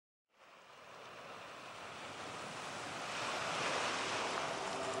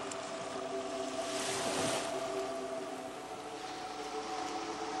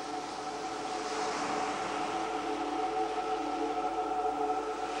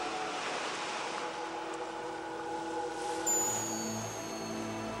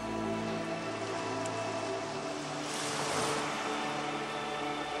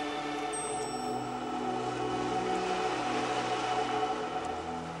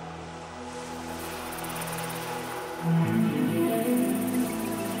Yes,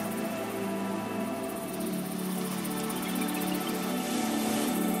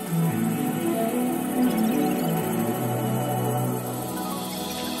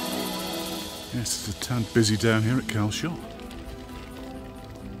 it's a tad busy down here at Calshot.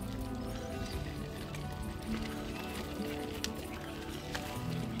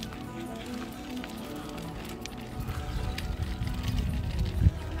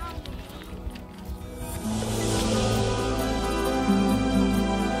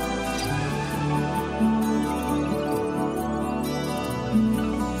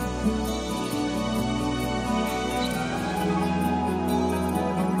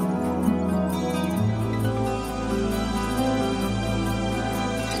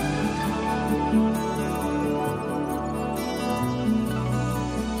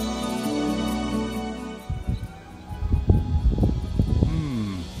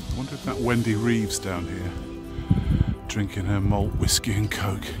 Wendy Reeves down here, drinking her malt whiskey and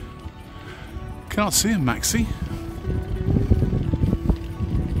coke. Can't see her, Maxie.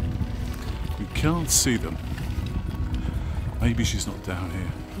 We can't see them. Maybe she's not down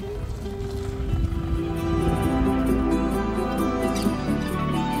here.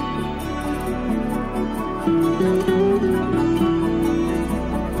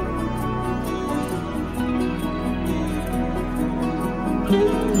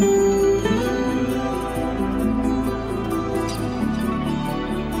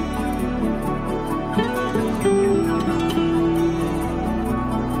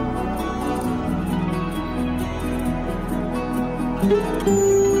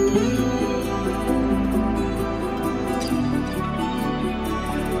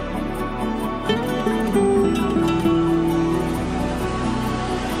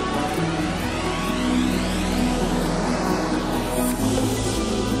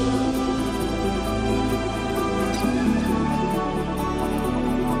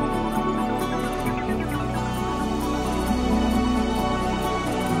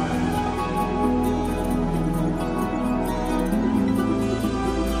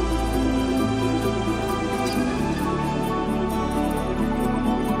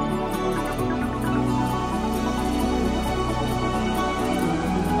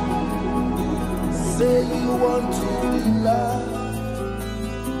 Say you want to be loved,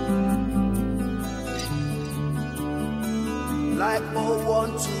 like more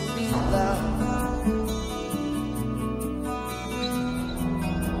want to be loved.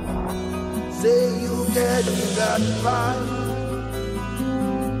 Say you get that vibe,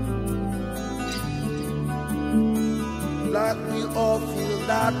 like we all feel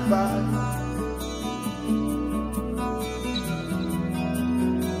that vibe.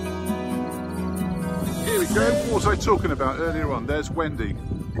 Here we go. What was I talking about earlier on? There's Wendy.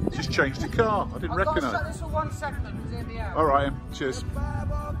 She's changed her car. I didn't recognise her. This for 1 second because in the air. All right, cheers.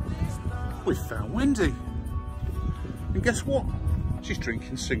 We found Wendy. And guess what? She's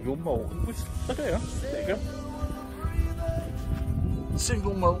drinking single malt with. Oh, there you go.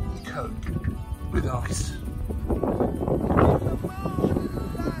 Single malt and coke with ice.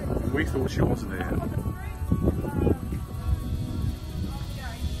 We thought she wasn't here.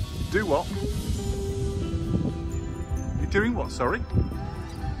 Do what? Doing what, sorry?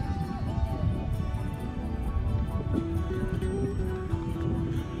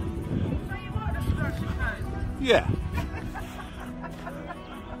 Yeah.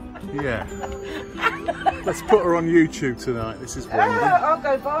 Yeah. Let's put her on YouTube tonight. This is Wendy. I'll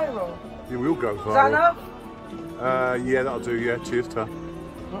go viral. Yeah, we'll go viral. Is that enough? Yeah, that'll do, yeah. Cheers, Ta.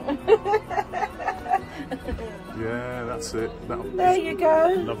 Yeah, that's it. There you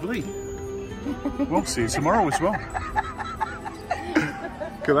go. Lovely. We'll see you tomorrow as well.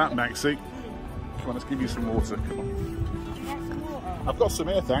 Look at that, Maxie. Come on, let's give you some water. Come on. Do you want some water? I've got some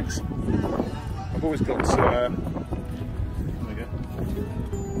here, thanks. I've always got. There we go.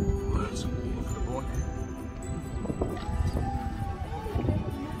 There's some water for the boy.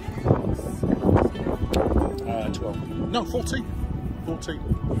 12. No, 14. 14.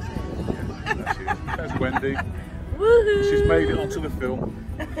 Yeah, that's it. There's Wendy. Woohoo! She's made it onto the film.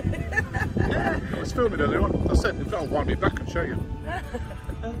 I was filming earlier on. I said, if I'll wind it back and show you.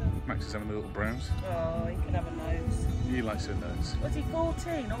 Max is having a little browse. Oh, he can have a nose. He likes her nose. Was he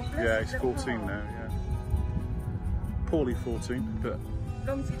 14? Oh, Yeah, he's 14 now, yeah. Poorly 14, but... As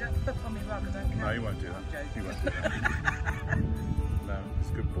long as you don't flip on me rug, I don't care. No, he won't do that. He won't do that. No, it's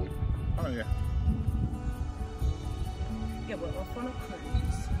a good boy. Oh, yeah. Yeah, we're off on a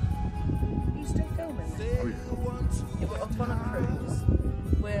cruise. Are you still filming this? Oh, yeah. Yeah, we're off on a cruise.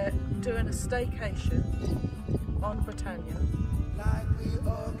 We're doing a staycation on Britannia.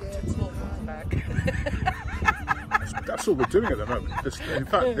 To Portland back. That's all we're doing at the moment. In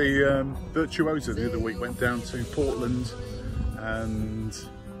fact, the Virtuosa the other week went down to Portland and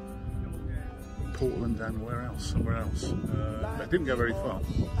where else? Somewhere else. But it didn't go very far.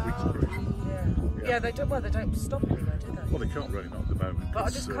 Yeah, they don't. Well, they don't stop anywhere, do they? Well, they can't really, not at the moment. But I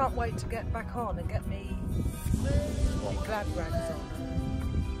just can't wait to get back on and get me glad rags on.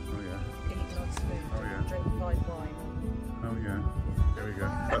 Oh yeah. Eat nice food. Oh yeah. Drink fine wine. Oh yeah. There we go.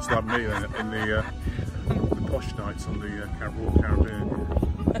 That's like me then in the posh nights on the Royal Caribbean.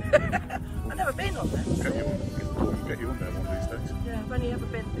 I've never been on them. Get you on there one of these days. Yeah, I've only ever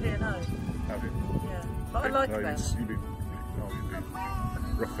been P&O. Have you? Yeah, but I like them. You'd be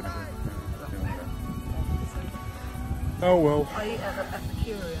roughing it. Oh well. I eat at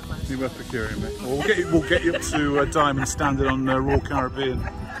Epicurean most. You Epicurean, mate. Well, we'll get you up to Diamond Standard on Royal Caribbean.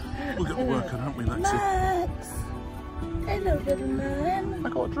 We'll get to work on, haven't we, Lexi? Max! Hello, little man. I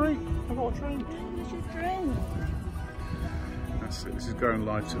got a drink. What's your drink? That's it. This is going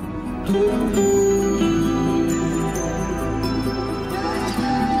live tonight.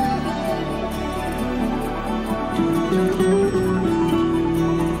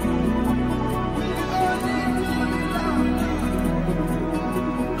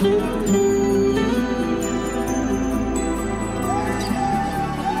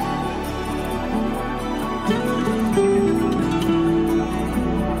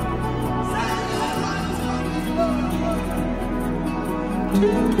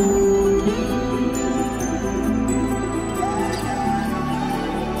 Thank you.